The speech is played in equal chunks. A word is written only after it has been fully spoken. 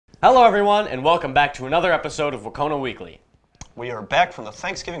Hello everyone, and welcome back to another episode of Wahconah Weekly. We are back from the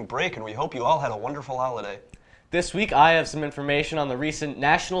Thanksgiving break, and we hope you all had a wonderful holiday. This week I have some information on the recent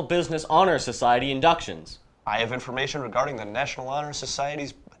National Business Honor Society inductions. I have information regarding the National Honor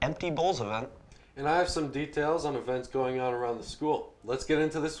Society's Empty Bowls event. And I have some details on events going on around the school. Let's get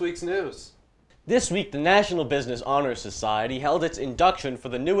into this week's news. This week, the National Business Honor Society held its induction for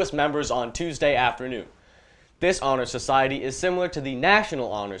the newest members on Tuesday afternoon. This honor society is similar to the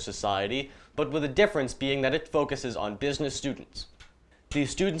National Honor Society, but with a difference being that it focuses on business students. These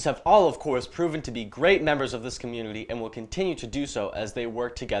students have all, of course, proven to be great members of this community and will continue to do so as they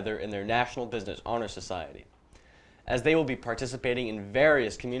work together in their National Business Honor Society, as they will be participating in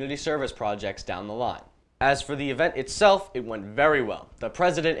various community service projects down the line. As for the event itself, it went very well. The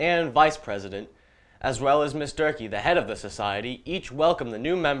president and vice president, as well as Miss Durkee, the head of the society, each welcomed the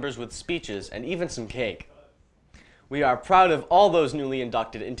new members with speeches and even some cake. We are proud of all those newly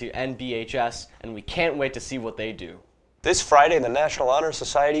inducted into NBHS, and we can't wait to see what they do. This Friday, the National Honor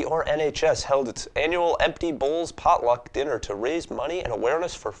Society, or NHS, held its annual Empty Bowls potluck dinner to raise money and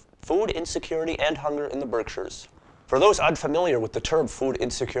awareness for food insecurity and hunger in the Berkshires. For those unfamiliar with the term food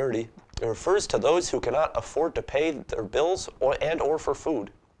insecurity, it refers to those who cannot afford to pay their bills or for food.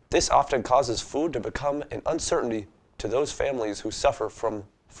 This often causes food to become an uncertainty to those families who suffer from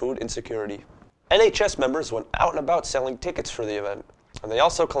food insecurity. NHS members went out and about selling tickets for the event, and they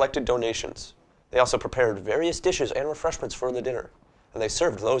also collected donations. They also prepared various dishes and refreshments for the dinner, and they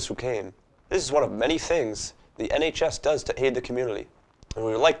served those who came. This is one of many things the NHS does to aid the community, and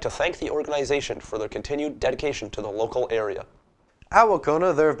we would like to thank the organization for their continued dedication to the local area. At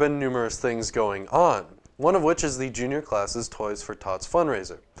Wahconah, there have been numerous things going on, one of which is the junior class's Toys for Tots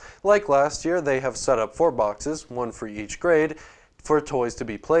fundraiser. Like last year, they have set up 4 boxes, one for each grade, for toys to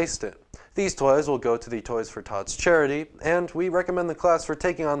be placed in. These toys will go to the Toys for Tots charity, and we recommend the class for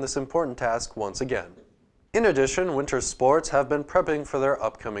taking on this important task once again. In addition, winter sports have been prepping for their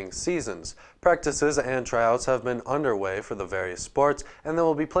upcoming seasons. Practices and tryouts have been underway for the various sports, and they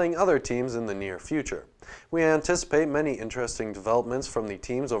will be playing other teams in the near future. We anticipate many interesting developments from the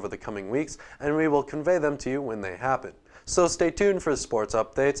teams over the coming weeks, and we will convey them to you when they happen. So stay tuned for sports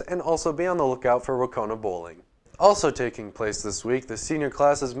updates, and also be on the lookout for Wahconah Bowling. Also taking place this week, the senior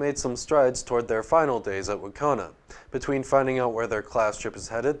class has made some strides toward their final days at Wahconah. Between finding out where their class trip is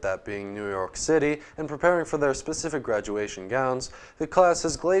headed, that being New York City, and preparing for their specific graduation gowns, the class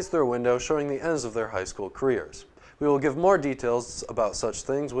has glazed their window showing the ends of their high school careers. We will give more details about such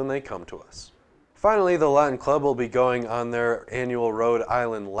things when they come to us. Finally, the Latin Club will be going on their annual Rhode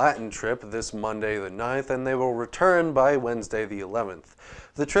Island Latin trip this Monday the 9th, and they will return by Wednesday the 11th.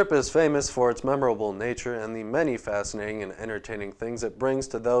 The trip is famous for its memorable nature and the many fascinating and entertaining things it brings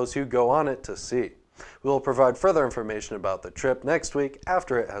to those who go on it to see. We will provide further information about the trip next week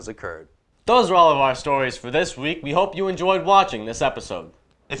after it has occurred. Those are all of our stories for this week. We hope you enjoyed watching this episode.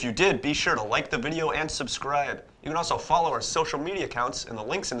 If you did, be sure to like the video and subscribe. You can also follow our social media accounts and the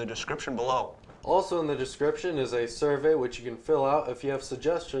links in the description below. Also in the description is a survey which you can fill out if you have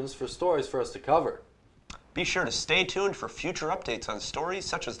suggestions for stories for us to cover. Be sure to stay tuned for future updates on stories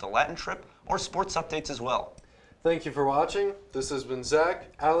such as the Latin trip or sports updates as well. Thank you for watching. This has been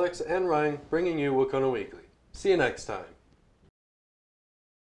Zach, Alex, and Ryan bringing you Wahconah Weekly. See you next time.